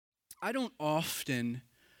I don't often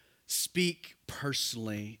speak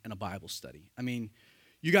personally in a Bible study. I mean,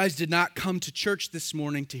 you guys did not come to church this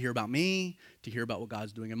morning to hear about me, to hear about what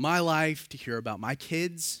God's doing in my life, to hear about my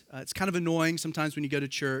kids. It's kind of annoying sometimes when you go to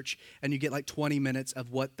church and you get like 20 minutes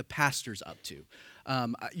of what the pastor's up to.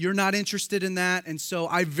 You're not interested in that, and so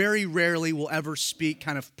I very rarely will ever speak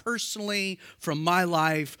kind of personally from my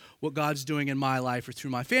life, what God's doing in my life or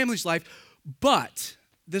through my family's life. But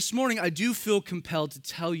this morning, I do feel compelled to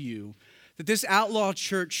tell you that this Outlaw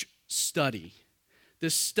Church study,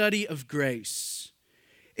 this study of grace,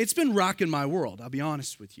 it's been rocking my world, I'll be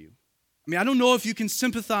honest with you. I mean, I don't know if you can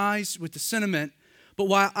sympathize with the sentiment, but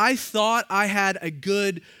while I thought I had a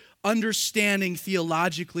good understanding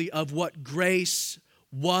theologically of what grace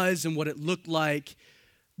was and what it looked like,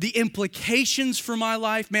 the implications for my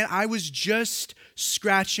life, man, I was just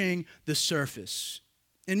scratching the surface.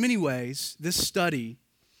 In many ways, this study,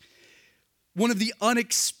 one of the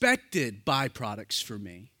unexpected byproducts for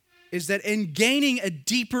me is that in gaining a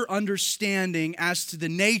deeper understanding as to the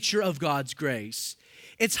nature of God's grace,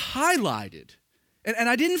 it's highlighted, and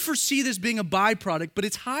I didn't foresee this being a byproduct, but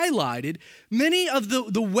it's highlighted many of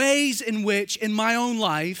the ways in which in my own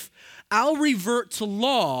life I'll revert to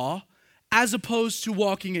law as opposed to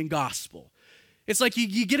walking in gospel. It's like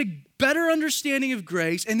you get a better understanding of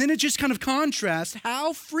grace, and then it just kind of contrasts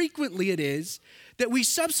how frequently it is that we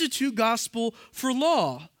substitute gospel for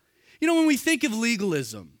law. You know, when we think of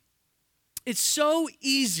legalism, it's so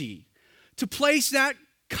easy to place that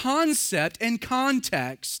concept and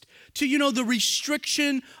context to, the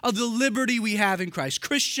restriction of the liberty we have in Christ,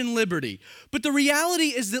 Christian liberty. But the reality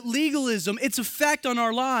is that legalism, its effect on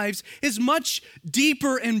our lives is much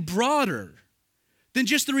deeper and broader than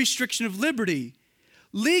just the restriction of liberty.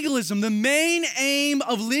 Legalism, the main aim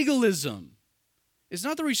of legalism is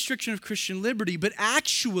not the restriction of Christian liberty, but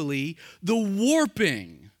actually the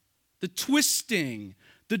warping, the twisting,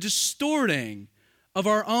 the distorting of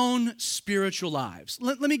our own spiritual lives.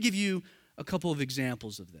 Let me give you a couple of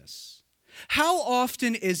examples of this. How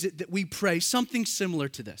often is it that we pray something similar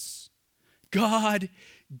to this? God,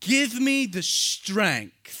 give me the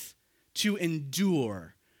strength to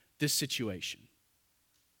endure this situation.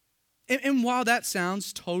 And while that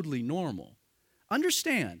sounds totally normal,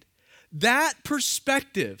 understand that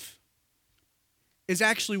perspective is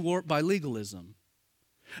actually warped by legalism.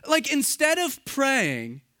 Like, instead of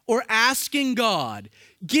praying or asking God,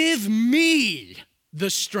 give me the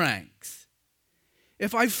strength,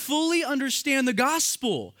 if I fully understand the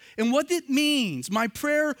gospel and what it means, my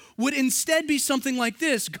prayer would instead be something like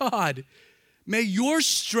this: God, may your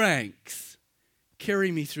strength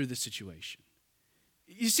carry me through the situation.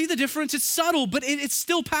 You see the difference? It's subtle, but it's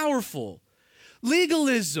still powerful.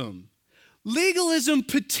 Legalism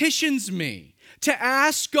petitions me to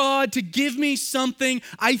ask God to give me something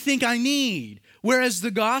I think I need. Whereas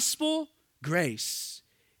the gospel, grace,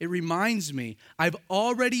 it reminds me I've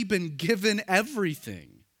already been given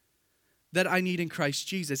everything that I need in Christ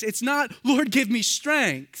Jesus. It's not, Lord, give me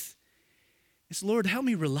strength. It's, Lord, help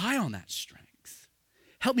me rely on that strength.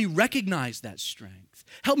 Help me recognize that strength.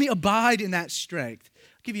 Help me abide in that strength.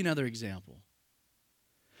 I'll give you another example.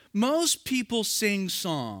 Most people sing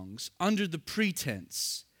songs under the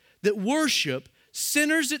pretense that worship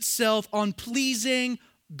centers itself on pleasing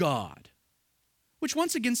God, which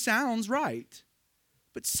once again sounds right.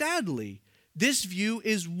 But sadly, this view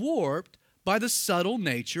is warped by the subtle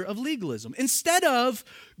nature of legalism. Instead of,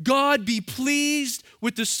 God, be pleased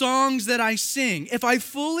with the songs that I sing, if I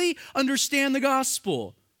fully understand the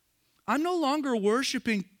gospel, I'm no longer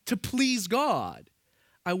worshiping to please God.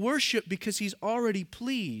 I worship because he's already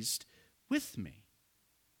pleased with me.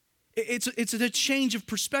 It's a change of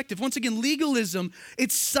perspective. Once again, legalism,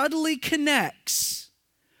 it subtly connects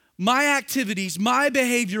my activities, my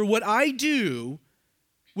behavior, what I do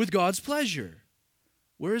with God's pleasure.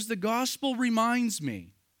 Whereas the gospel reminds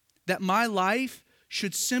me that my life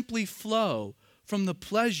should simply flow from the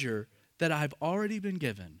pleasure that I've already been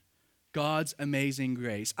given, God's amazing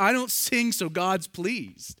grace. I don't sing so God's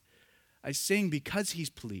pleased. I sing because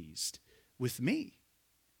he's pleased with me.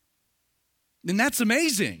 And that's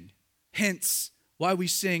amazing. Hence why we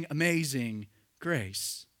sing Amazing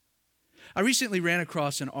Grace. I recently ran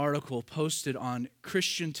across an article posted on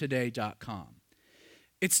ChristianToday.com.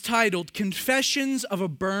 It's titled, Confessions of a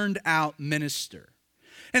Burned Out Minister.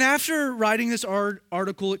 And after writing this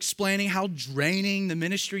article explaining how draining the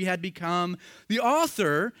ministry had become, the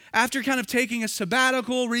author, after kind of taking a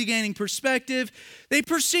sabbatical, regaining perspective, they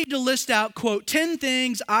proceed to list out, quote, 10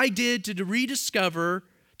 things I did to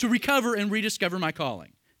recover and rediscover my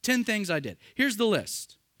calling. 10 things I did. Here's the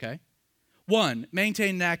list, okay? 1,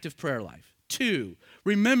 maintain an active prayer life. 2,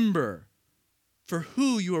 Remember for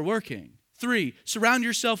who you are working. 3, surround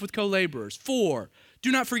yourself with co-laborers. 4,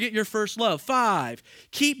 do not forget your first love. 5,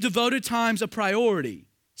 keep devoted times a priority.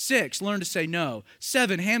 6, learn to say no.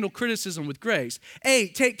 7, handle criticism with grace.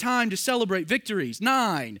 8, take time to celebrate victories.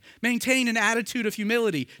 9, maintain an attitude of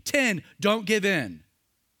humility. 10, don't give in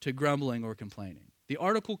to grumbling or complaining. The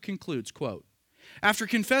article concludes, quote, after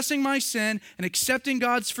confessing my sin and accepting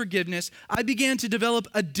God's forgiveness, I began to develop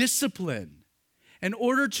a discipline in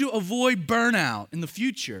order to avoid burnout in the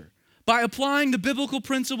future by applying the biblical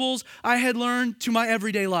principles I had learned to my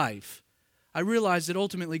everyday life. I realized that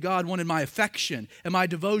ultimately God wanted my affection and my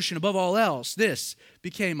devotion above all else. This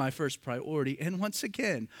became my first priority. And once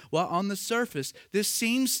again, while on the surface, this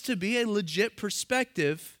seems to be a legit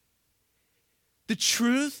perspective, the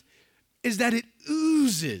truth is that it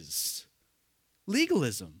oozes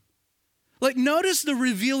legalism. Like, notice the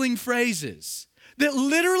revealing phrases that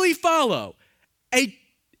literally follow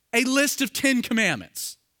a list of 10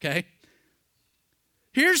 commandments, okay?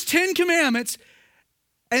 Here's 10 commandments,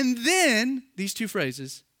 and then these 2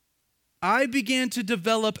 phrases, I began to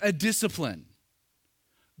develop a discipline.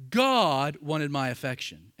 God wanted my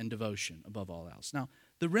affection and devotion above all else. Now,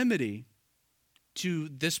 the remedy to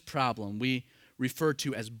this problem we refer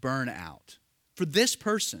to as burnout. For this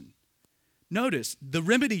person, notice the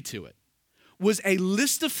remedy to it was a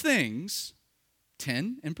list of things,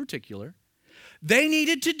 10 in particular, they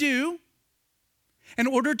needed to do in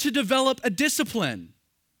order to develop a discipline.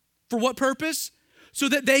 For what purpose? So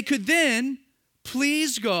that they could then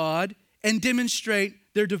please God and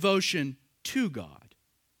demonstrate their devotion to God.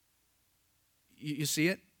 You see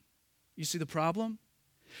it? You see the problem?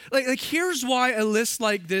 Like here's why a list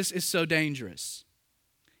like this is so dangerous.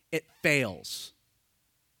 It fails.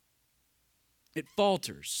 It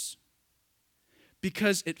falters.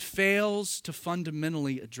 Because it fails to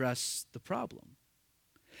fundamentally address the problem.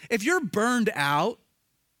 If you're burned out,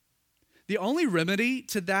 the only remedy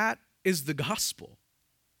to that is the gospel.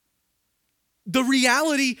 The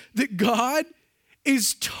reality that God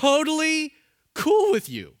is totally cool with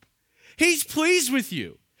you. He's pleased with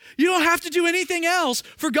you. You don't have to do anything else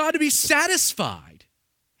for God to be satisfied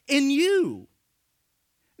in you.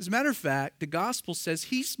 As a matter of fact, the gospel says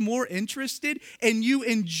he's more interested in you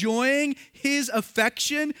enjoying his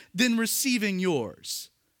affection than receiving yours.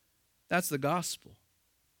 That's the gospel.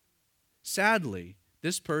 Sadly,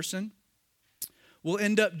 this person will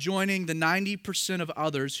end up joining the 90% of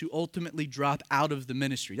others who ultimately drop out of the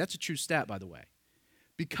ministry. That's a true stat, by the way.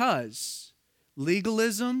 Because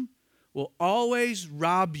legalism will always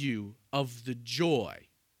rob you of the joy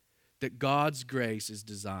that God's grace is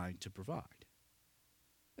designed to provide.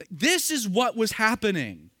 This is what was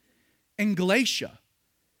happening in Galatia.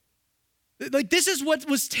 This is what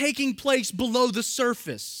was taking place below the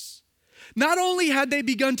surface. Not only had they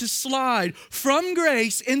begun to slide from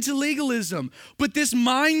grace into legalism, but this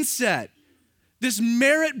mindset, this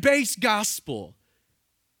merit-based gospel,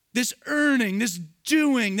 this earning, this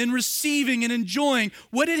doing, then receiving and enjoying,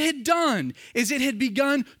 what it had done is it had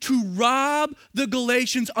begun to rob the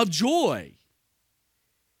Galatians of joy.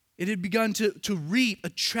 It had begun to reap a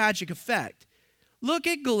tragic effect. Look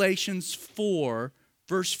at Galatians 4,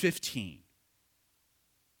 verse 15.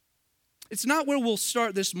 It's not where we'll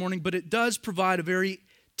start this morning, but it does provide a very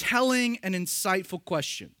telling and insightful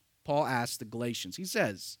question. Paul asked the Galatians. He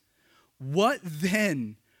says, "What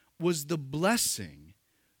then was the blessing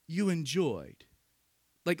you enjoyed?"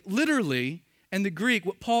 Like literally, in the Greek,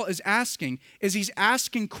 what Paul is asking is he's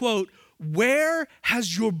asking, quote, "Where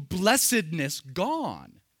has your blessedness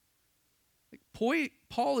gone?"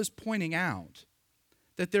 Paul is pointing out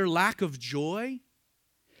that their lack of joy,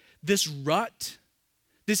 this rut,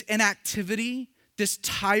 this inactivity, this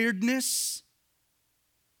tiredness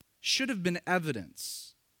should have been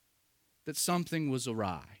evidence that something was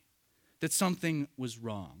awry, that something was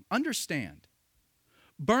wrong. Understand,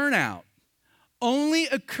 burnout only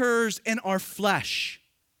occurs in our flesh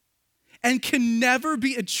and can never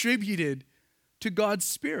be attributed to God's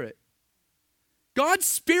Spirit. God's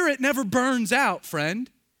Spirit never burns out,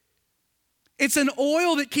 friend. It's an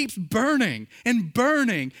oil that keeps burning and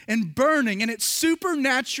burning and burning, and it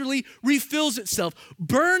supernaturally refills itself.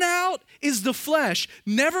 Burnout is the flesh,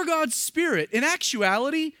 never God's Spirit. In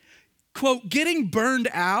actuality, quote, getting burned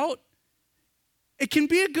out, it can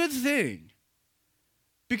be a good thing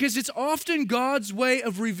because it's often God's way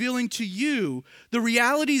of revealing to you the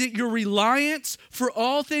reality that your reliance for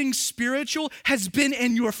all things spiritual has been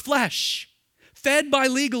in your flesh, fed by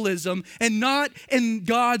legalism and not in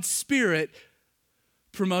God's Spirit,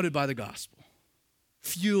 promoted by the gospel,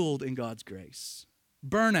 fueled in God's grace.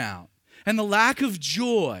 Burnout and the lack of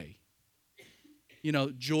joy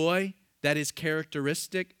joy that is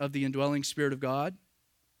characteristic of the indwelling Spirit of God.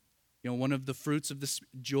 One of the fruits of this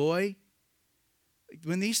joy.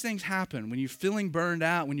 When these things happen, when you're feeling burned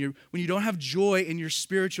out, when you don't have joy in your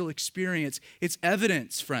spiritual experience, it's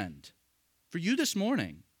evidence, friend, for you this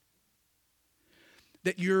morning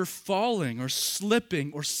that you're falling or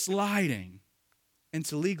slipping or sliding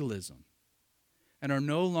into legalism and are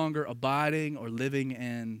no longer abiding or living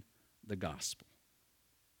in the gospel.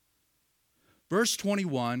 Verse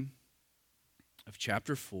 21 of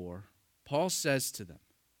chapter 4, Paul says to them,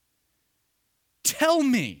 "Tell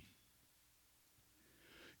me,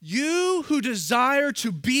 you who desire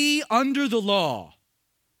to be under the law,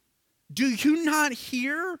 do you not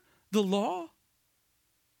hear the law?"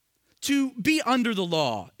 To be under the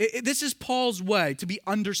law. This is Paul's way to be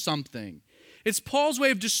under something. It's Paul's way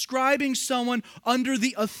of describing someone under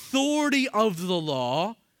the authority of the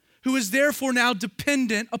law who is therefore now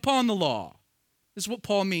dependent upon the law. This is what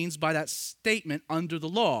Paul means by that statement, under the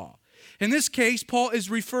law. In this case, Paul is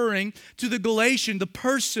referring to the Galatian, the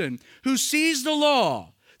person who sees the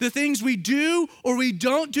law, the things we do or we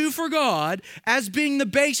don't do for God, as being the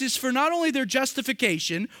basis for not only their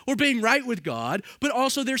justification or being right with God, but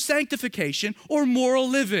also their sanctification or moral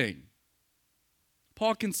living.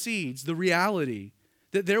 Paul concedes the reality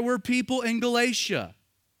that there were people in Galatia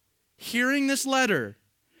hearing this letter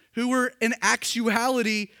who were in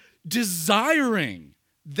actuality desiring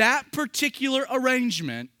that particular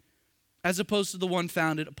arrangement as opposed to the one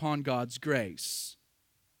founded upon God's grace.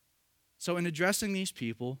 So in addressing these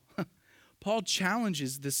people, Paul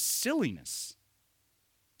challenges this silliness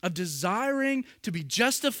of desiring to be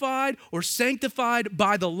justified or sanctified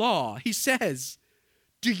by the law. He says,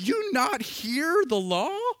 do you not hear the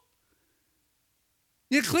law?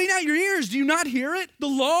 Clean out your ears. Do you not hear it? The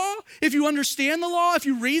law, if you understand the law, if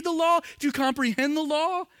you read the law, if you comprehend the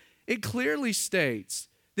law, it clearly states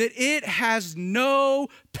that it has no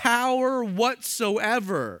power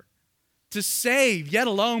whatsoever to save, yet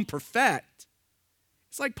alone perfect.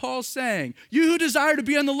 It's like Paul's saying, you who desire to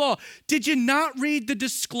be on the law, did you not read the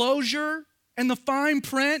disclosure and the fine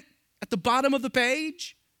print at the bottom of the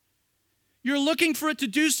page? You're looking for it to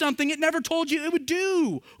do something it never told you it would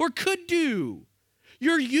do or could do.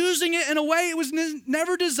 You're using it in a way it was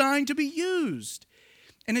never designed to be used.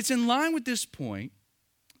 And it's in line with this point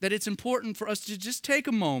that it's important for us to just take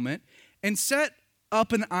a moment and set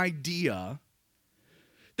up an idea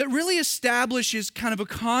that really establishes kind of a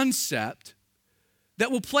concept that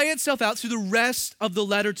will play itself out through the rest of the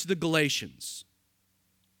letter to the Galatians.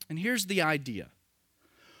 And here's the idea.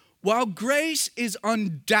 While grace is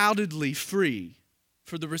undoubtedly free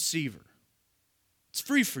for the receiver, it's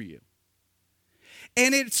free for you.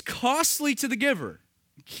 And it's costly to the giver.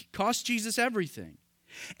 It costs Jesus everything.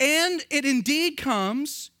 And it indeed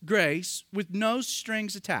comes, grace, with no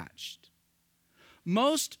strings attached.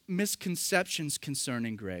 Most misconceptions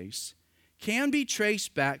concerning grace can be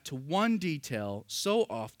traced back to one detail so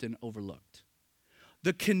often overlooked: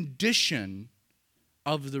 the condition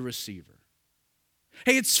of the receiver.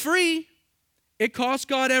 Hey, it's free. It costs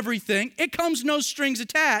God everything. It comes no strings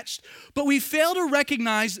attached. But we fail to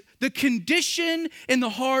recognize the condition in the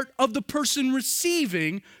heart of the person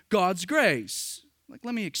receiving God's grace.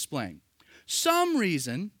 Let me explain. Some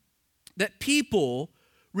reason that people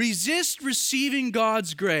resist receiving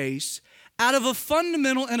God's grace out of a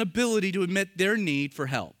fundamental inability to admit their need for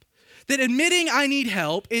help. That admitting I need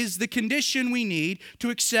help is the condition we need to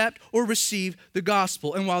accept or receive the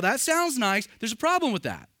gospel. And while that sounds nice, there's a problem with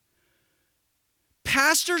that.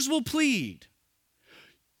 Pastors will plead,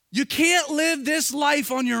 you can't live this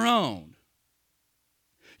life on your own.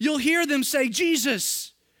 You'll hear them say,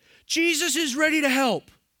 Jesus is ready to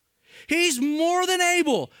help. He's more than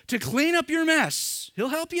able to clean up your mess. He'll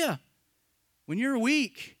help you. When you're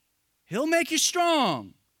weak, He'll make you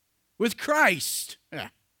strong. With Christ,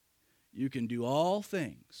 you can do all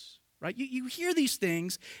things. Right? You hear these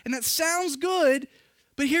things, and that sounds good,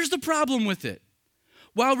 but here's the problem with it.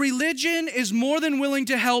 While religion is more than willing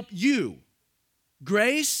to help you,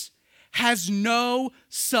 grace has no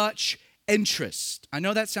such interest. I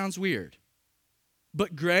know that sounds weird,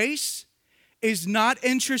 but grace is not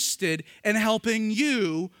interested in helping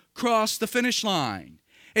you cross the finish line.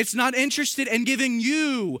 It's not interested in giving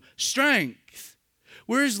you strength.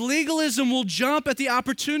 Whereas legalism will jump at the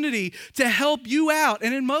opportunity to help you out,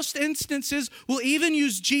 and in most instances will even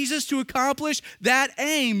use Jesus to accomplish that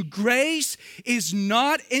aim. Grace is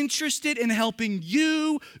not interested in helping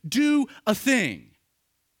you do a thing.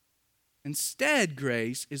 Instead,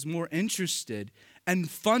 grace is more interested in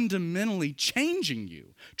fundamentally changing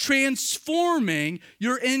you, transforming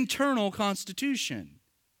your internal constitution.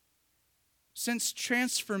 since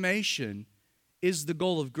transformation is the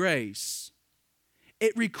goal of grace,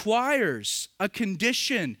 it requires a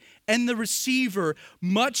condition and the receiver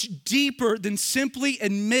much deeper than simply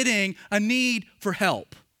admitting a need for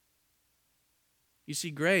help. You see,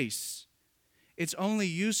 grace, it's only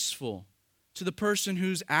useful to the person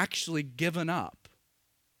who's actually given up,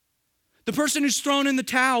 the person who's thrown in the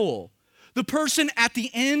towel, the person at the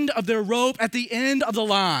end of their rope, at the end of the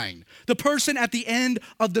line, the person at the end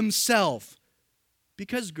of themselves.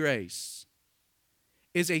 Because grace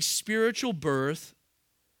is a spiritual birth,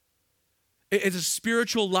 it's a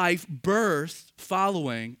spiritual life birthed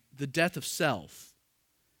following the death of self.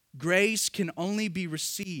 Grace can only be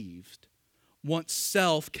received once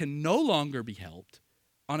self can no longer be helped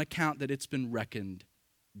on account that it's been reckoned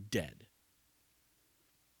dead.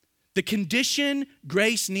 The condition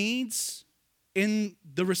grace needs in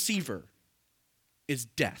the receiver is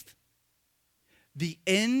death. The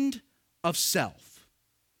end of self.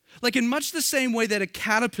 Like in much the same way that a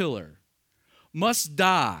caterpillar must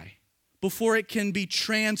die before it can be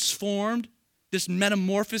transformed, this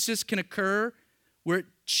metamorphosis can occur where it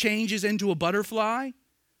changes into a butterfly.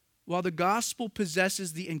 While the gospel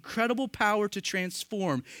possesses the incredible power to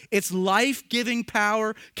transform, its life-giving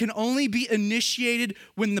power can only be initiated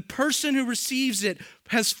when the person who receives it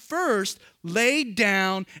has first laid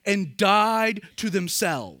down and died to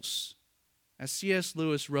themselves. As C.S.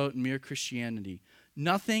 Lewis wrote in Mere Christianity,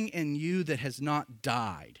 nothing in you that has not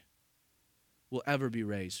died will ever be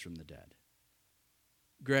raised from the dead.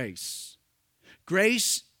 Grace.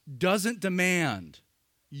 Grace doesn't demand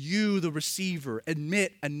you, the receiver,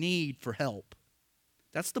 admit a need for help.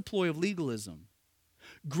 That's the ploy of legalism.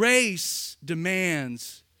 Grace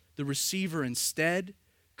demands the receiver instead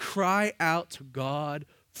cry out to God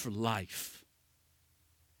for life.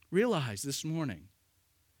 Realize this morning,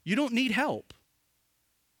 you don't need help.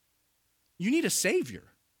 You need a Savior.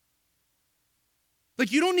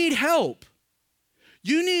 Like, you don't need help.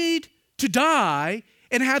 You need to die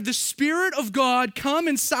and have the Spirit of God come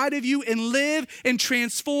inside of you and live and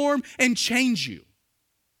transform and change you.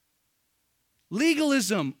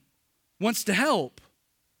 Legalism wants to help.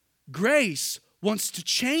 Grace wants to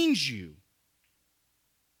change you.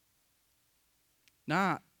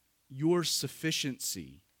 Not your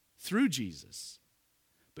sufficiency through Jesus,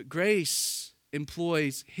 but grace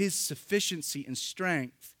employs His sufficiency and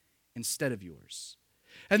strength instead of yours.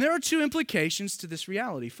 And there are two implications to this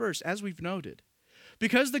reality. First, as we've noted,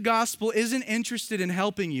 because the gospel isn't interested in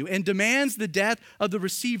helping you and demands the death of the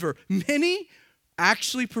receiver, many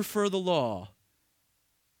actually prefer the law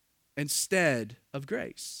instead of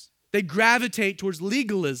grace. They gravitate towards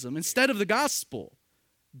legalism instead of the gospel.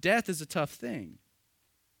 Death is a tough thing.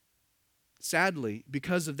 Sadly,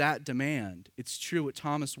 because of that demand, it's true what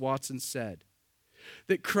Thomas Watson said,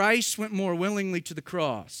 that Christ went more willingly to the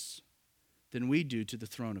cross than we do to the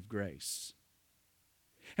throne of grace.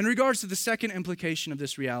 In regards to the second implication of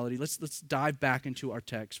this reality, let's dive back into our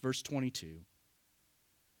text, verse 22.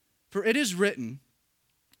 For it is written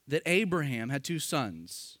that Abraham had two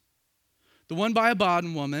sons, the one by a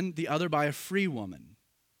bondwoman, the other by a free woman.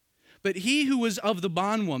 But he who was of the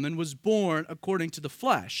bondwoman was born according to the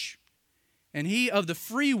flesh, and he of the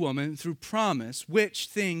free woman through promise, which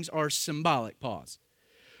things are symbolic. Pause.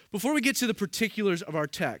 Before we get to the particulars of our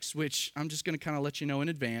text, which I'm just going to kind of let you know in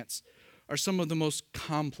advance, are some of the most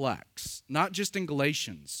complex, not just in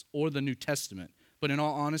Galatians or the New Testament, but in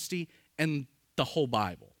all honesty, in the whole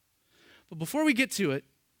Bible. But before we get to it,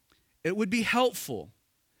 it would be helpful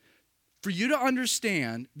for you to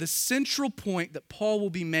understand the central point that Paul will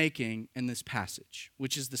be making in this passage,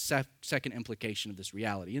 which is the second implication of this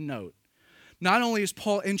reality. And note, not only is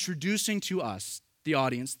Paul introducing to us, the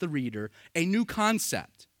audience, the reader, a new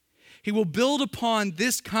concept, he will build upon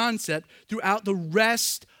this concept throughout the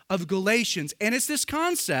rest of Galatians. And it's this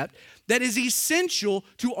concept that is essential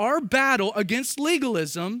to our battle against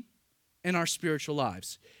legalism in our spiritual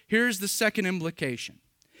lives. Here's the second implication.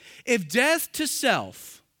 If death to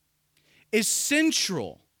self is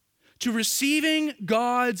central to receiving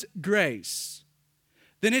God's grace,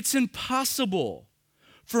 then it's impossible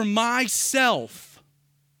for myself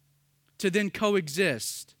to then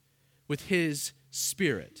coexist with His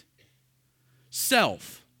Spirit.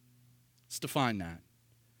 Self, let's define that.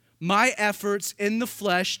 My efforts in the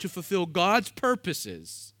flesh to fulfill God's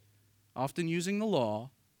purposes, often using the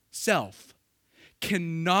law, self,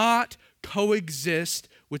 cannot coexist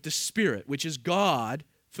with the Spirit, which is God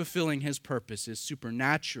fulfilling His purposes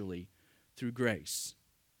supernaturally through grace.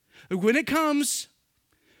 When it comes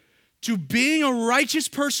to being a righteous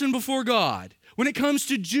person before God, when it comes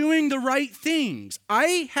to doing the right things,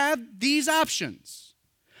 I have these options.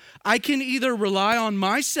 I can either rely on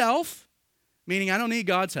myself, meaning I don't need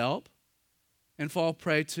God's help, and fall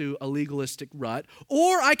prey to a legalistic rut,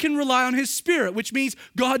 or I can rely on his Spirit, which means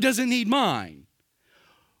God doesn't need mine.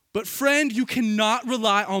 But friend, you cannot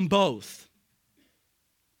rely on both.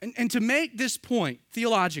 And to make this point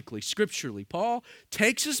theologically, scripturally, Paul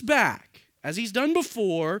takes us back, as he's done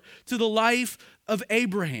before, to the life of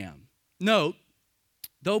Abraham. Note,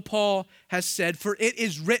 though Paul has said, "For it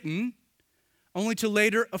is written," only to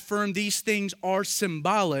later affirm these things are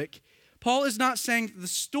symbolic, Paul is not saying that the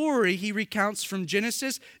story he recounts from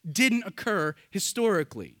Genesis didn't occur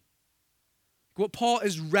historically. What Paul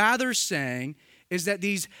is rather saying is that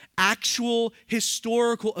these actual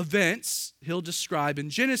historical events he'll describe in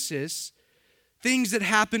Genesis, things that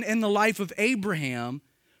happen in the life of Abraham,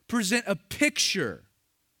 present a picture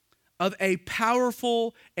of a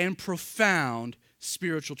powerful and profound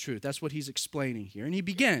spiritual truth. That's what he's explaining here. And he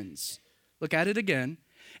begins, look at it again.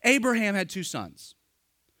 Abraham had two sons.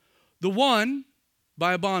 The one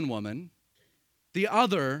by a bondwoman, the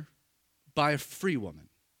other by a free woman.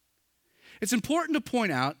 It's important to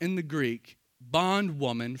point out in the Greek,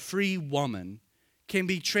 bondwoman, free woman, can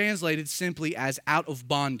be translated simply as out of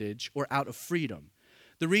bondage or out of freedom.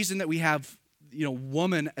 The reason that we have,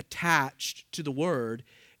 woman attached to the word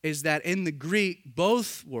is that in the Greek,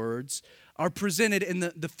 both words are presented in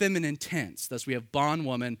the feminine tense. Thus we have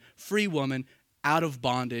bondwoman, free woman, out of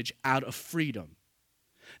bondage, out of freedom.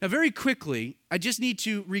 Now, very quickly, I just need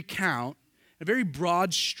to recount, a very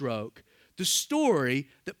broad stroke, the story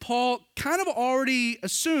that Paul kind of already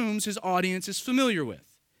assumes his audience is familiar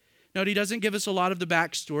with. Note, he doesn't give us a lot of the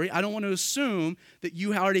backstory. I don't want to assume that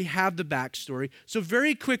you already have the backstory. So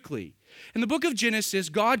very quickly, in the book of Genesis,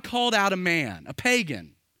 God called out a man, a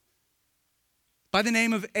pagan, by the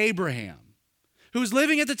name of Abraham, who was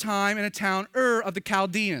living at the time in a town, Ur of the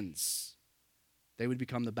Chaldeans. They would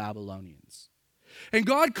become the Babylonians. And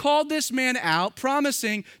God called this man out,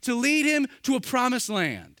 promising to lead him to a promised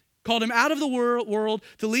land. Called him out of the world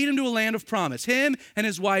to lead him to a land of promise, him and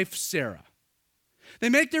his wife Sarah. They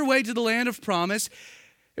make their way to the land of promise,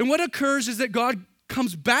 and what occurs is that God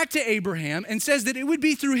comes back to Abraham and says that it would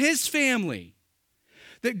be through his family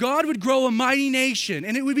that God would grow a mighty nation,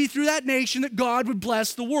 and it would be through that nation that God would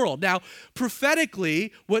bless the world. Now,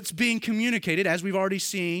 prophetically, what's being communicated, as we've already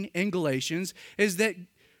seen in Galatians, is that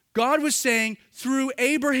God was saying through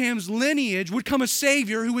Abraham's lineage would come a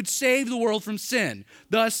Savior who would save the world from sin.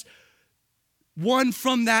 Thus, one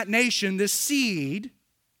from that nation, this seed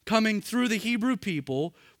coming through the Hebrew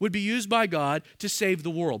people, would be used by God to save the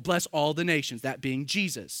world, bless all the nations, that being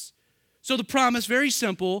Jesus. So the promise, very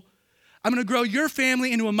simple, I'm going to grow your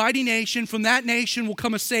family into a mighty nation. From that nation will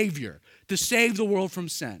come a Savior to save the world from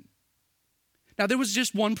sin. Now, there was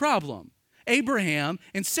just one problem. Abraham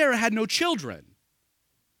and Sarah had no children.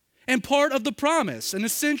 And part of the promise, an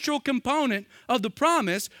essential component of the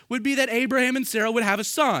promise, would be that Abraham and Sarah would have a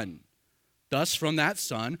son. Thus, from that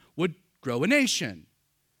son would grow a nation.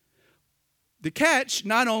 The catch,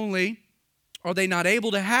 not only are they not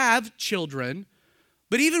able to have children,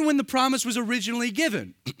 but even when the promise was originally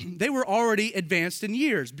given, they were already advanced in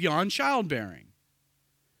years, beyond childbearing.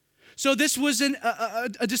 So this was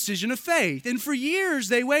a decision of faith. And for years,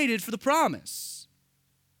 they waited for the promise.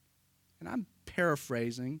 And I'm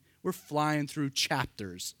paraphrasing. We're flying through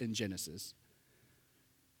chapters in Genesis.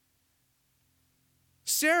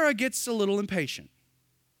 Sarah gets a little impatient.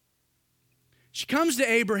 She comes to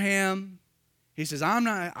Abraham. He says, I'm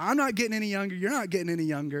not getting any younger. You're not getting any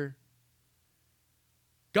younger.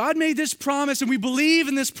 God made this promise, and we believe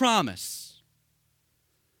in this promise.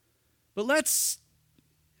 But let's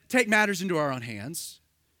take matters into our own hands.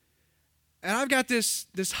 And I've got this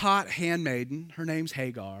hot handmaiden. Her name's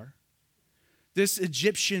Hagar. This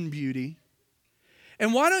Egyptian beauty.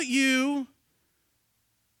 And why don't you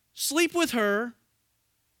sleep with her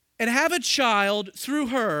and have a child through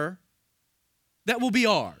her that will be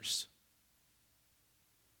ours?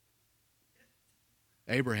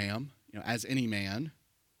 Abraham, as any man,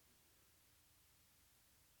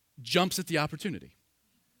 jumps at the opportunity.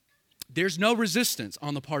 There's no resistance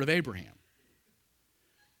on the part of Abraham.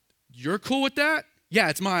 You're cool with that? Yeah,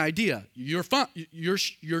 it's my idea. You're fine. You're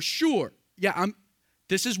sure. Yeah,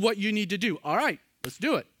 this is what you need to do. All right, let's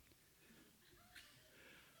do it.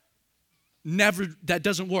 Never, that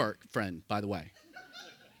doesn't work, friend, by the way.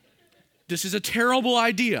 This is a terrible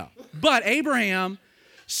idea. But Abraham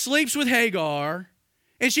sleeps with Hagar,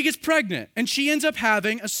 and she gets pregnant, and she ends up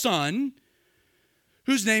having a son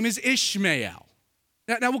whose name is Ishmael.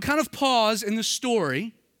 Now we'll kind of pause in the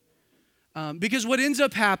story because what ends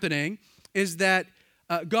up happening is that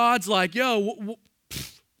God's like,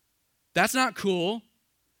 that's not cool.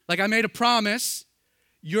 Like I made a promise,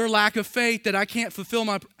 your lack of faith that I can't fulfill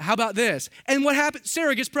how about this? And what happened?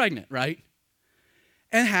 Sarah gets pregnant, right?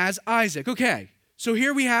 And has Isaac. Okay, so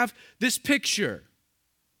here we have this picture.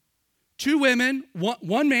 2 women,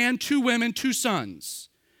 one man, 2 women, 2 sons.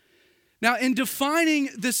 Now, in defining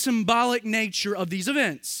the symbolic nature of these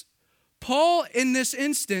events, Paul, in this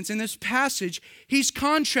instance, in this passage, he's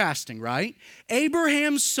contrasting, right?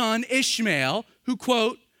 Abraham's son Ishmael, who,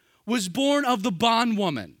 quote, was born of the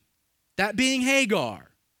bondwoman, that being Hagar.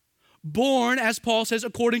 Born, as Paul says,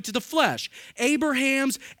 according to the flesh.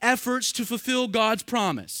 Abraham's efforts to fulfill God's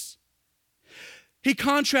promise. He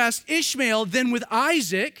contrasts Ishmael then with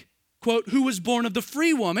Isaac, quote, who was born of the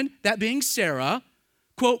free woman, that being Sarah,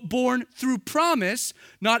 quote, born through promise,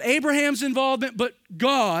 not Abraham's involvement, but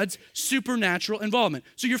God's supernatural involvement.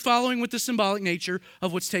 So you're following with the symbolic nature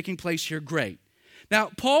of what's taking place here. Great.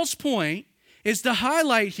 Now, Paul's point is to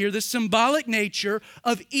highlight here the symbolic nature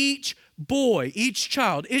of each boy, each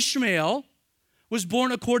child. Ishmael was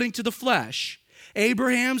born according to the flesh.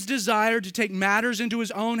 Abraham's desire to take matters into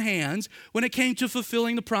his own hands when it came to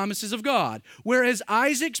fulfilling the promises of God. Whereas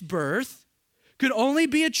Isaac's birth could only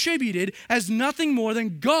be attributed as nothing more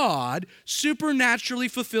than God supernaturally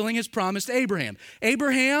fulfilling his promise to Abraham.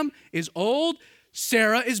 Abraham is old,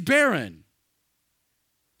 Sarah is barren.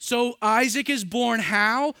 So Isaac is born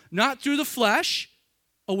how? Not through the flesh,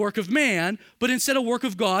 a work of man, but instead a work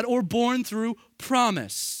of God, or born through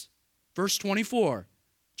promise. Verse 24,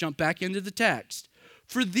 jump back into the text.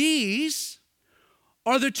 For these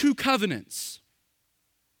are the 2 covenants.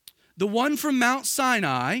 The one from Mount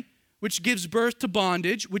Sinai, which gives birth to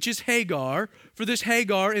bondage, which is Hagar. For this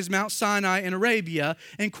Hagar is Mount Sinai in Arabia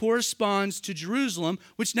and corresponds to Jerusalem,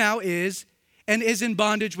 which now is and is in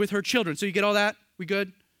bondage with her children. So you get all that? We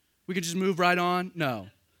good? We could just move right on? No.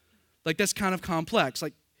 Like that's kind of complex.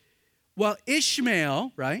 Like, well,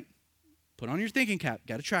 Ishmael, right? Put on your thinking cap.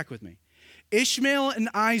 Got to track with me. Ishmael and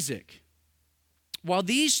Isaac, while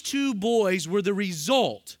these 2 boys were the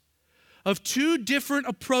result of 2 different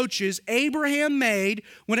approaches Abraham made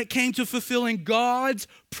when it came to fulfilling God's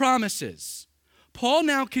promises, Paul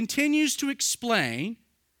now continues to explain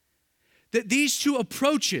that these 2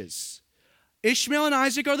 approaches, Ishmael and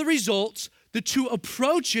Isaac are the results. The 2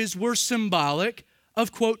 approaches were symbolic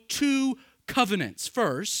of, quote, 2 covenants.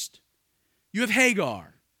 First, you have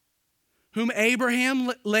Hagar, whom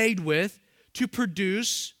Abraham laid with to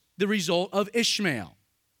produce the result of Ishmael.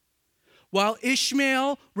 While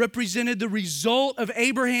Ishmael represented the result of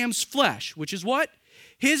Abraham's flesh, which is what?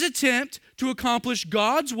 His attempt to accomplish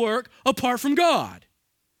God's work apart from God,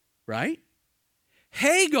 right?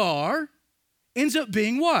 Hagar ends up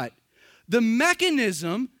being what? The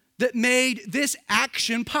mechanism that made this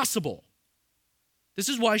action possible. This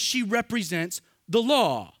is why she represents the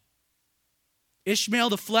law. Ishmael,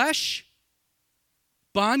 the flesh,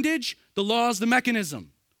 bondage, the law is the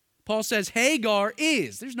mechanism. Paul says Hagar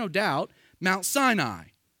is, there's no doubt, Mount Sinai,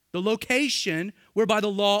 the location whereby the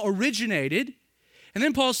law originated. And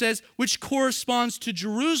then Paul says, which corresponds to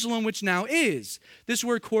Jerusalem, which now is. This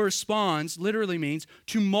word corresponds literally means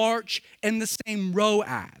to march in the same row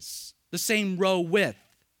as, the same row with.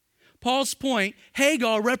 Paul's point,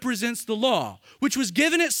 Hagar represents the law, which was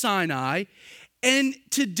given at Sinai, and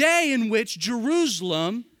today in which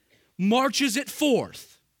Jerusalem marches it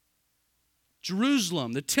forth.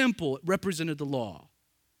 Jerusalem, the temple, represented the law.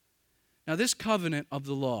 Now, this covenant of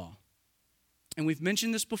the law, and we've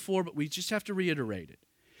mentioned this before, but we just have to reiterate it.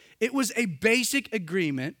 It was a basic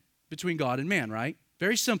agreement between God and man, right?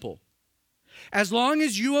 Very simple. As long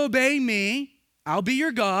as you obey me, I'll be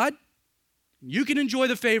your God. You can enjoy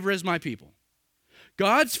the favor as my people.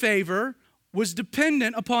 God's favor was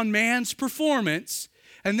dependent upon man's performance,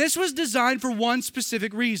 and this was designed for one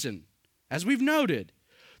specific reason. As we've noted,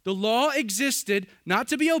 the law existed not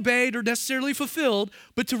to be obeyed or necessarily fulfilled,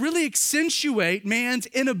 but to really accentuate man's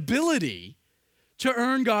inability to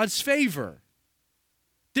earn God's favor.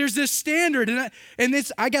 There's this standard, and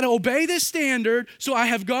I got to obey this standard so I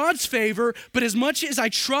have God's favor, but as much as I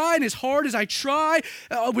try and as hard as I try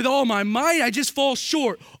with all my might, I just fall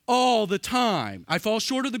short all the time. I fall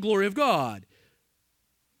short of the glory of God.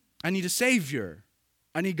 I need a Savior.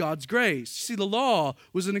 I need God's grace. See, the law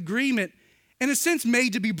was an agreement, in a sense,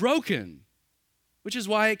 made to be broken, which is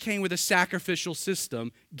why it came with a sacrificial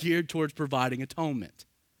system geared towards providing atonement.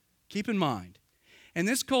 Keep in mind, in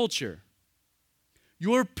this culture,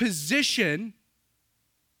 your position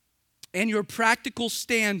and your practical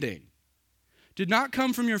standing did not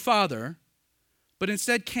come from your father, but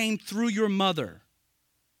instead came through your mother.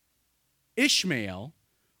 Ishmael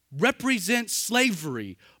represents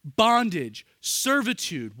slavery, bondage,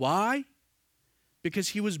 servitude. Why? because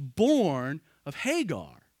he was born of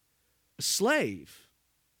Hagar, a slave.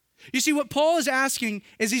 You see, what Paul is asking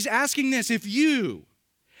is he's asking this: if you,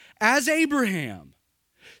 as Abraham,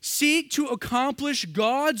 seek to accomplish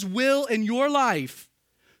God's will in your life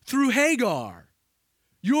through Hagar,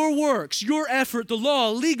 your works, your effort, the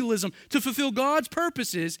law, legalism, to fulfill God's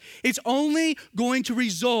purposes, it's only going to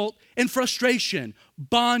result in frustration,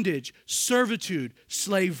 bondage, servitude,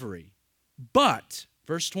 slavery. But,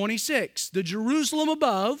 verse 26, the Jerusalem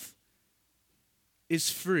above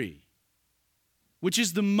is free, which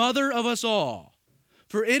is the mother of us all.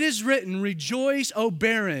 For it is written, rejoice, O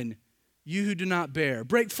barren, you who do not bear.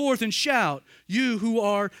 Break forth and shout, you who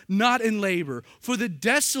are not in labor. For the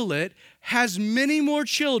desolate has many more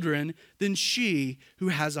children than she who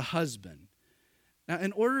has a husband. Now,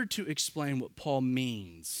 in order to explain what Paul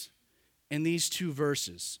means in these two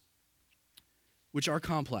verses, which are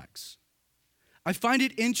complex, I find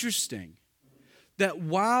it interesting that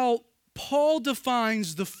while Paul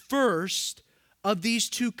defines the first of these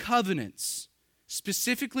two covenants,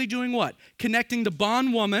 specifically doing what? Connecting the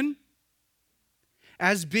bondwoman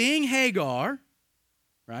as being Hagar,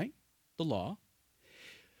 right? The law.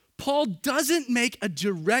 Paul doesn't make a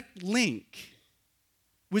direct link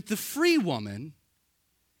with the free woman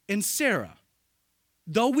in Sarah,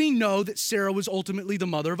 though we know that Sarah was ultimately the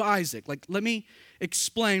mother of Isaac. Let me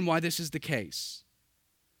explain why this is the case.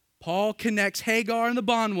 Paul connects Hagar and the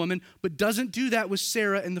bondwoman, but doesn't do that with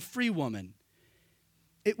Sarah and the free woman.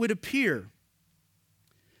 It would appear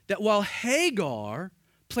that while Hagar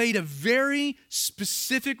played a very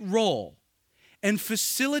specific role in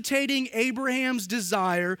facilitating Abraham's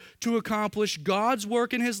desire to accomplish God's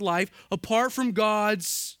work in his life apart from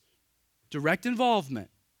God's direct involvement,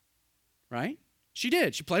 right? She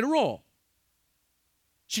did. She played a role.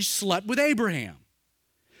 She slept with Abraham.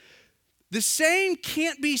 The same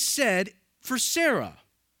can't be said for Sarah.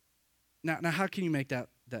 Now how can you make that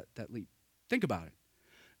leap? Think about it.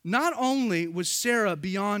 Not only was Sarah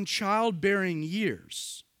beyond childbearing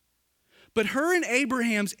years, but her and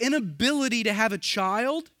Abraham's inability to have a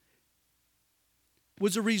child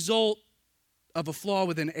was a result of a flaw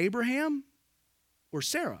within Abraham or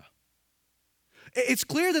Sarah. It's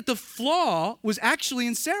clear that the flaw was actually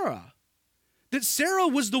in Sarah, that Sarah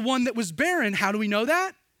was the one that was barren. How do we know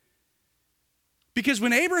that? Because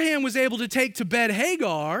when Abraham was able to take to bed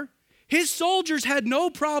Hagar, his soldiers had no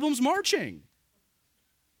problems marching.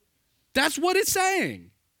 That's what it's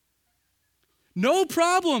saying. No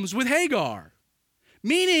problems with Hagar.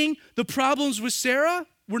 Meaning the problems with Sarah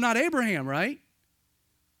were not Abraham, right?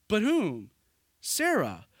 But whom?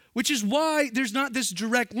 Sarah. Which is why there's not this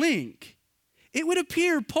direct link. It would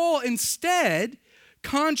appear Paul instead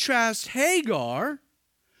contrasts Hagar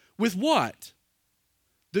with what?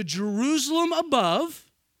 The Jerusalem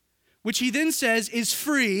above, which he then says is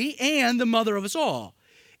free and the mother of us all.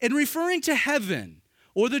 In referring to heaven,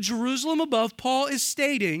 or the Jerusalem above, Paul is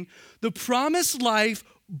stating the promised life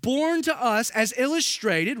born to us as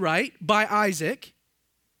illustrated, right, by Isaac,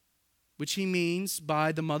 which he means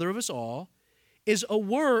by the mother of us all, is a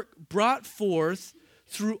work brought forth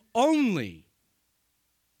through only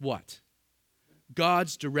what?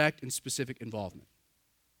 God's direct and specific involvement.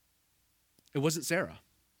 It wasn't Sarah.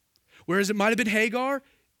 Whereas it might have been Hagar,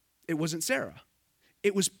 it wasn't Sarah.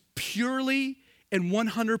 It was purely and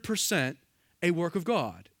 100% a work of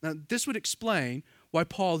God. Now, this would explain why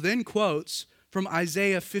Paul then quotes from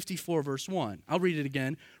Isaiah 54, verse 1. I'll read it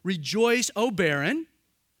again. Rejoice, O barren,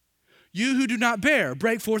 you who do not bear.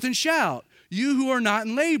 Break forth and shout, you who are not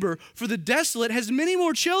in labor, for the desolate has many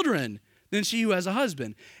more children than she who has a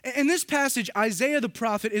husband. In this passage, Isaiah the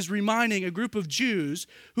prophet is reminding a group of Jews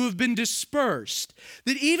who have been dispersed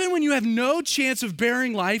that even when you have no chance of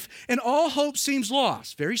bearing life and all hope seems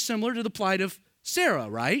lost, very similar to the plight of Sarah,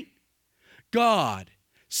 right? God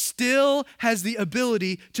still has the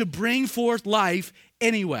ability to bring forth life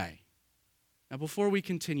anyway. Now, before we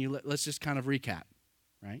continue, let's just kind of recap,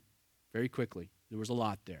 right? Very quickly. There was a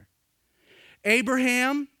lot there.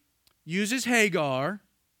 Abraham uses Hagar,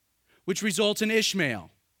 which results in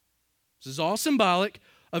Ishmael. This is all symbolic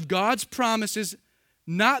of God's promises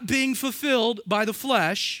not being fulfilled by the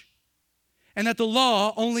flesh, and that the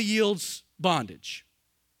law only yields bondage.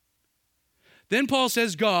 Then Paul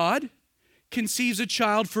says God conceives a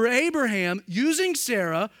child for Abraham using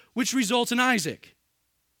Sarah, which results in Isaac.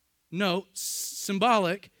 Note,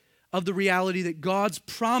 symbolic of the reality that God's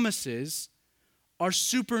promises are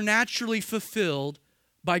supernaturally fulfilled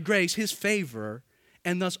by grace, his favor,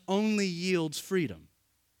 and thus only yields freedom.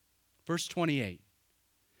 Verse 28.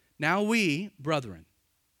 Now we, brethren,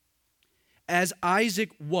 as Isaac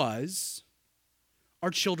was, are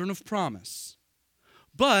children of promise.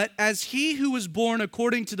 But as he who was born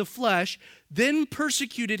according to the flesh then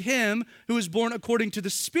persecuted him who was born according to the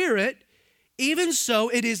Spirit, even so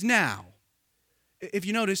it is now. If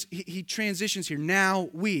you notice, he transitions here. Now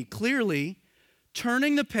we, clearly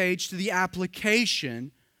turning the page to the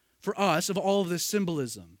application for us of all of this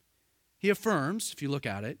symbolism. He affirms, if you look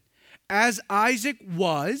at it, as Isaac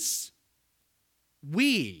was,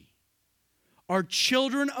 we are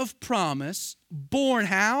children of promise, born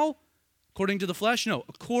how? According to the flesh? No,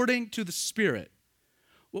 according to the Spirit.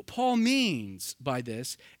 What Paul means by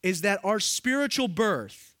this is that our spiritual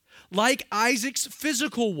birth, like Isaac's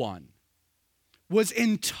physical one, was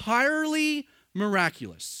entirely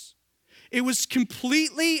miraculous. It was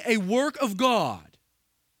completely a work of God,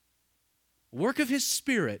 a work of His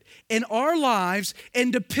Spirit in our lives,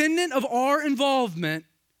 independent of our involvement,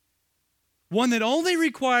 one that only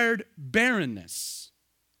required barrenness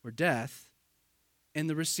or death in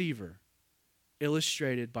the receiver,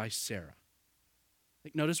 illustrated by Sarah.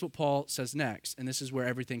 Notice what Paul says next, and this is where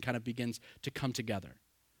everything kind of begins to come together.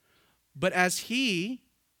 But as he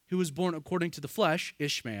who was born according to the flesh,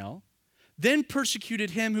 Ishmael, then persecuted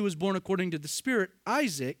him who was born according to the Spirit,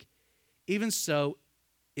 Isaac, even so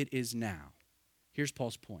it is now. Here's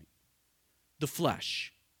Paul's point. The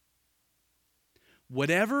flesh.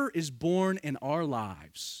 Whatever is born in our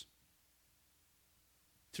lives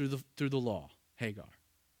through the law, Hagar,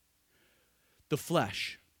 the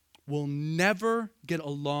flesh will never get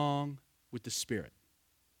along with the Spirit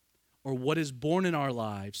or what is born in our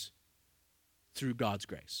lives through God's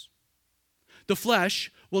grace. The flesh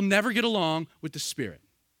will never get along with the Spirit.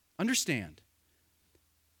 Understand,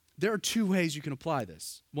 there are two ways you can apply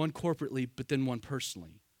this, one corporately, but then one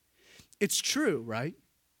personally. It's true, right?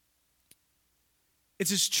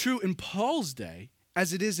 It's as true in Paul's day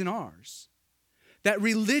as it is in ours, that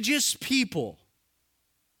religious people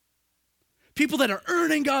that are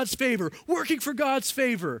earning God's favor, working for God's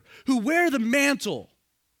favor, who wear the mantle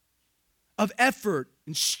of effort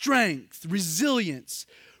and strength, resilience,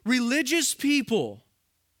 religious people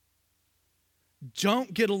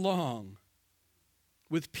don't get along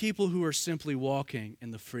with people who are simply walking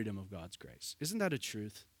in the freedom of God's grace. Isn't that a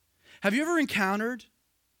truth? Have you ever encountered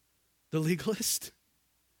the legalist?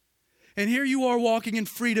 And here you are walking in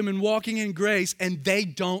freedom and walking in grace, and they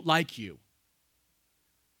don't like you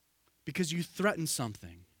because you threaten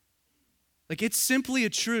something. Like, it's simply a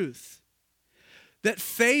truth that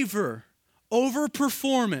favor over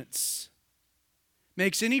performance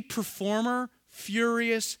makes any performer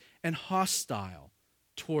furious and hostile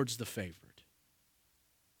towards the favored.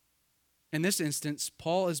 In this instance,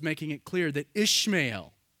 Paul is making it clear that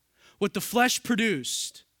Ishmael, what the flesh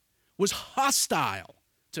produced, was hostile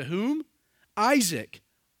to whom? Isaac,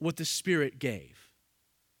 what the Spirit gave.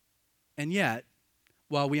 And yet,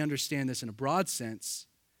 while we understand this in a broad sense,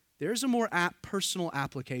 there's a more personal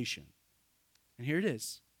application. And here it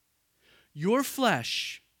is. Your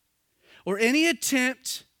flesh, or any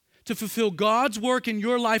attempt to fulfill God's work in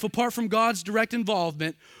your life apart from God's direct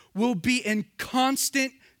involvement, will be in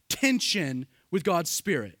constant tension with God's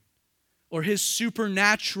Spirit or His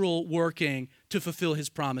supernatural working to fulfill His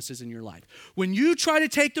promises in your life. When you try to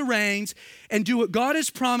take the reins and do what God has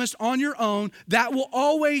promised on your own, that will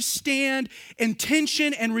always stand in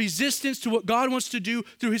tension and resistance to what God wants to do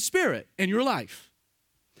through His Spirit in your life.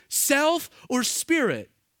 Self or Spirit.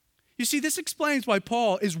 You see, this explains why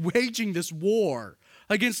Paul is waging this war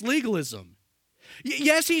against legalism.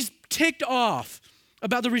 Yes, he's ticked off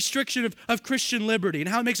about the restriction of Christian liberty and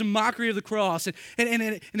how it makes a mockery of the cross, and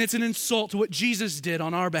it's an insult to what Jesus did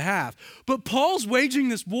on our behalf. But Paul's waging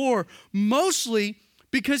this war mostly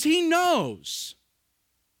because he knows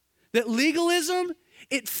that legalism,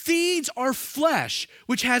 it feeds our flesh,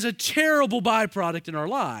 which has a terrible byproduct in our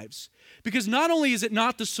lives. Because not only is it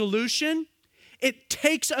not the solution, it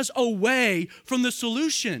takes us away from the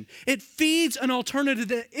solution. It feeds an alternative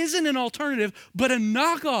that isn't an alternative, but a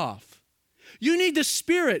knockoff. You need the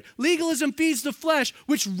Spirit. Legalism feeds the flesh,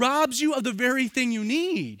 which robs you of the very thing you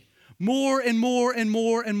need. More and more and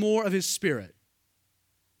more and more of His Spirit.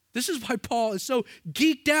 This is why Paul is so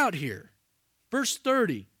geeked out here. Verse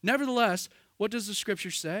 30, nevertheless, what does the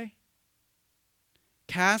Scripture say?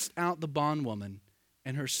 Cast out the bondwoman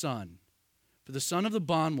and her son, for the son of the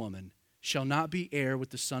bondwoman shall not be heir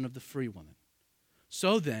with the son of the free woman.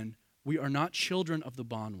 So then, we are not children of the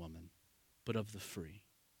bondwoman, but of the free.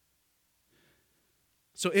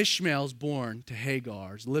 So Ishmael's born to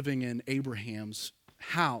Hagar, living in Abraham's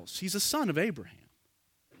house. He's a son of Abraham.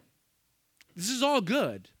 This is all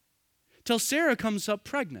good till Sarah comes up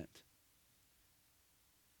pregnant.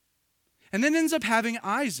 And then ends up having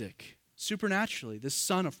Isaac, supernaturally, this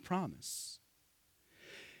son of promise.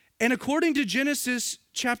 And according to Genesis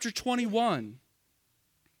chapter 21,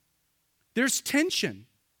 there's tension.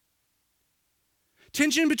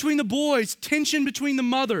 Tension between the boys, tension between the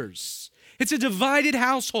mothers. It's a divided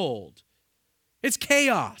household. It's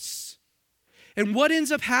chaos. And what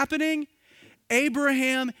ends up happening?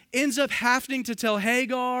 Abraham ends up having to tell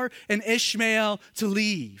Hagar and Ishmael to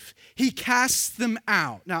leave. He casts them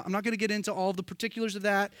out. Now, I'm not going to get into all the particulars of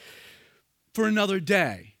that for another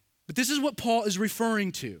day, but this is what Paul is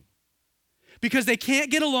referring to. Because they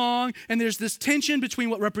can't get along, and there's this tension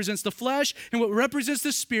between what represents the flesh and what represents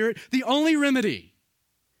the spirit. The only remedy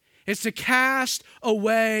is to cast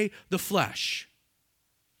away the flesh.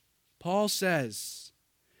 Paul says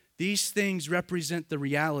these things represent the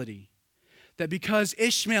reality that because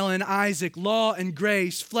Ishmael and Isaac, law and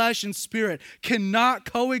grace, flesh and spirit, cannot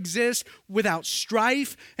coexist without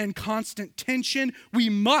strife and constant tension, we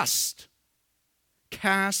must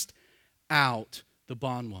cast out the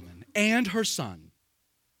bondwoman and her son.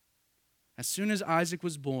 As soon as Isaac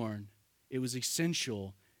was born, it was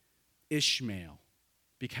essential Ishmael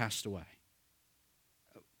be cast away.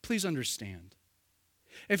 Please understand.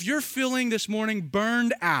 If you're feeling this morning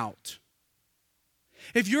burned out,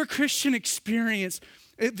 if your Christian experience,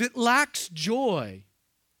 if it lacks joy,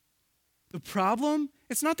 the problem,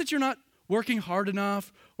 it's not that you're not working hard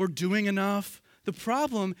enough or doing enough. The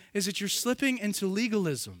problem is that you're slipping into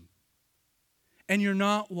legalism and you're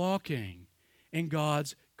not walking in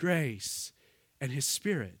God's grace and His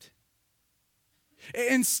Spirit.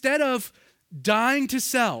 Instead of dying to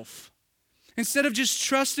self, instead of just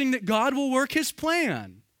trusting that God will work His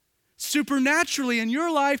plan supernaturally in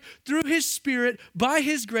your life through His Spirit, by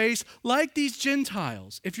His grace, like these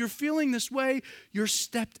Gentiles, if you're feeling this way, you're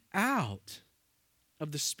stepped out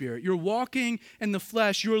of the Spirit. You're walking in the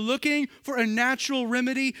flesh. You're looking for a natural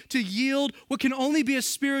remedy to yield what can only be a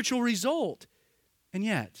spiritual result. And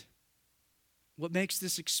yet, what makes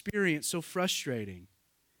this experience so frustrating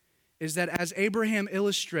is that as Abraham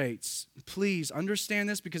illustrates, please understand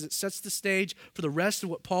this because it sets the stage for the rest of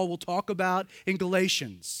what Paul will talk about in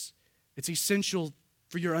Galatians. It's essential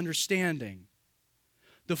for your understanding.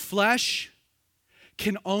 The flesh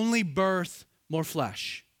can only birth more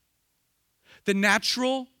flesh. The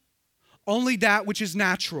natural, only that which is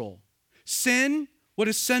natural. Sin, what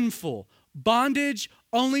is sinful. Bondage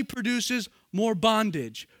only produces more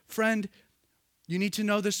bondage. Friend, you need to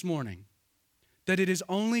know this morning that it is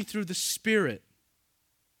only through the Spirit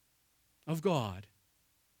of God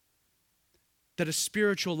that a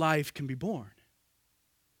spiritual life can be born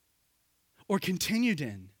or continued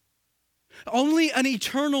in. Only an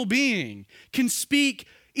eternal being can speak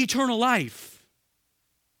eternal life.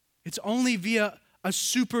 It's only via a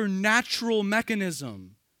supernatural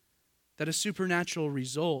mechanism that a supernatural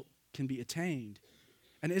result can be attained.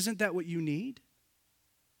 And isn't that what you need?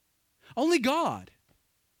 Only God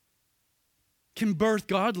can birth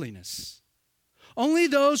godliness. Only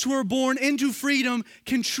those who are born into freedom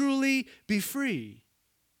can truly be free.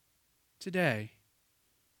 Today,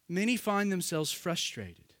 many find themselves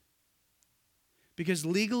frustrated because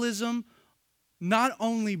legalism not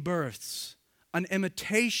only births an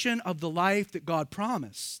imitation of the life that God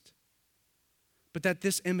promised, but that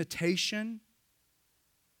this imitation,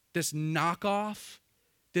 this knockoff,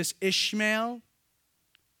 this Ishmael,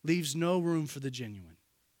 leaves no room for the genuine.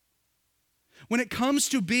 When it comes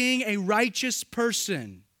to being a righteous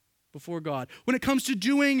person before God, when it comes to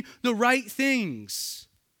doing the right things,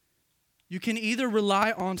 you can either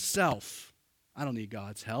rely on self, I don't need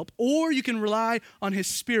God's help, or you can rely on His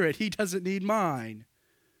Spirit, He doesn't need mine.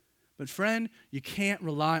 But friend, you can't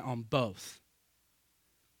rely on both.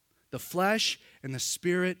 The flesh and the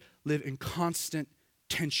Spirit live in constant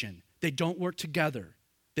tension. They don't work together.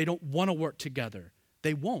 They don't want to work together.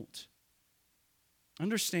 They won't.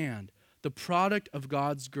 Understand, the product of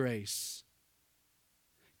God's grace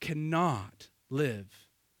cannot live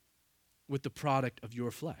with the product of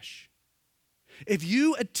your flesh. If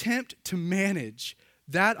you attempt to manage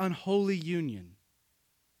that unholy union,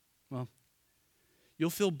 well, you'll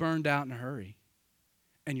feel burned out in a hurry,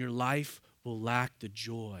 and your life will lack the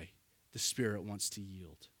joy the Spirit wants to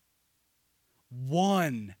yield.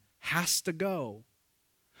 One has to go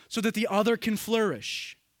so that the other can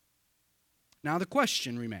flourish. Now the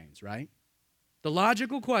question remains, right? The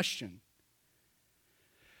logical question.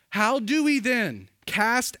 How do we then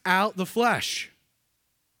cast out the flesh?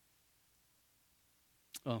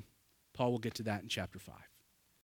 Well, Paul will get to that in chapter 5.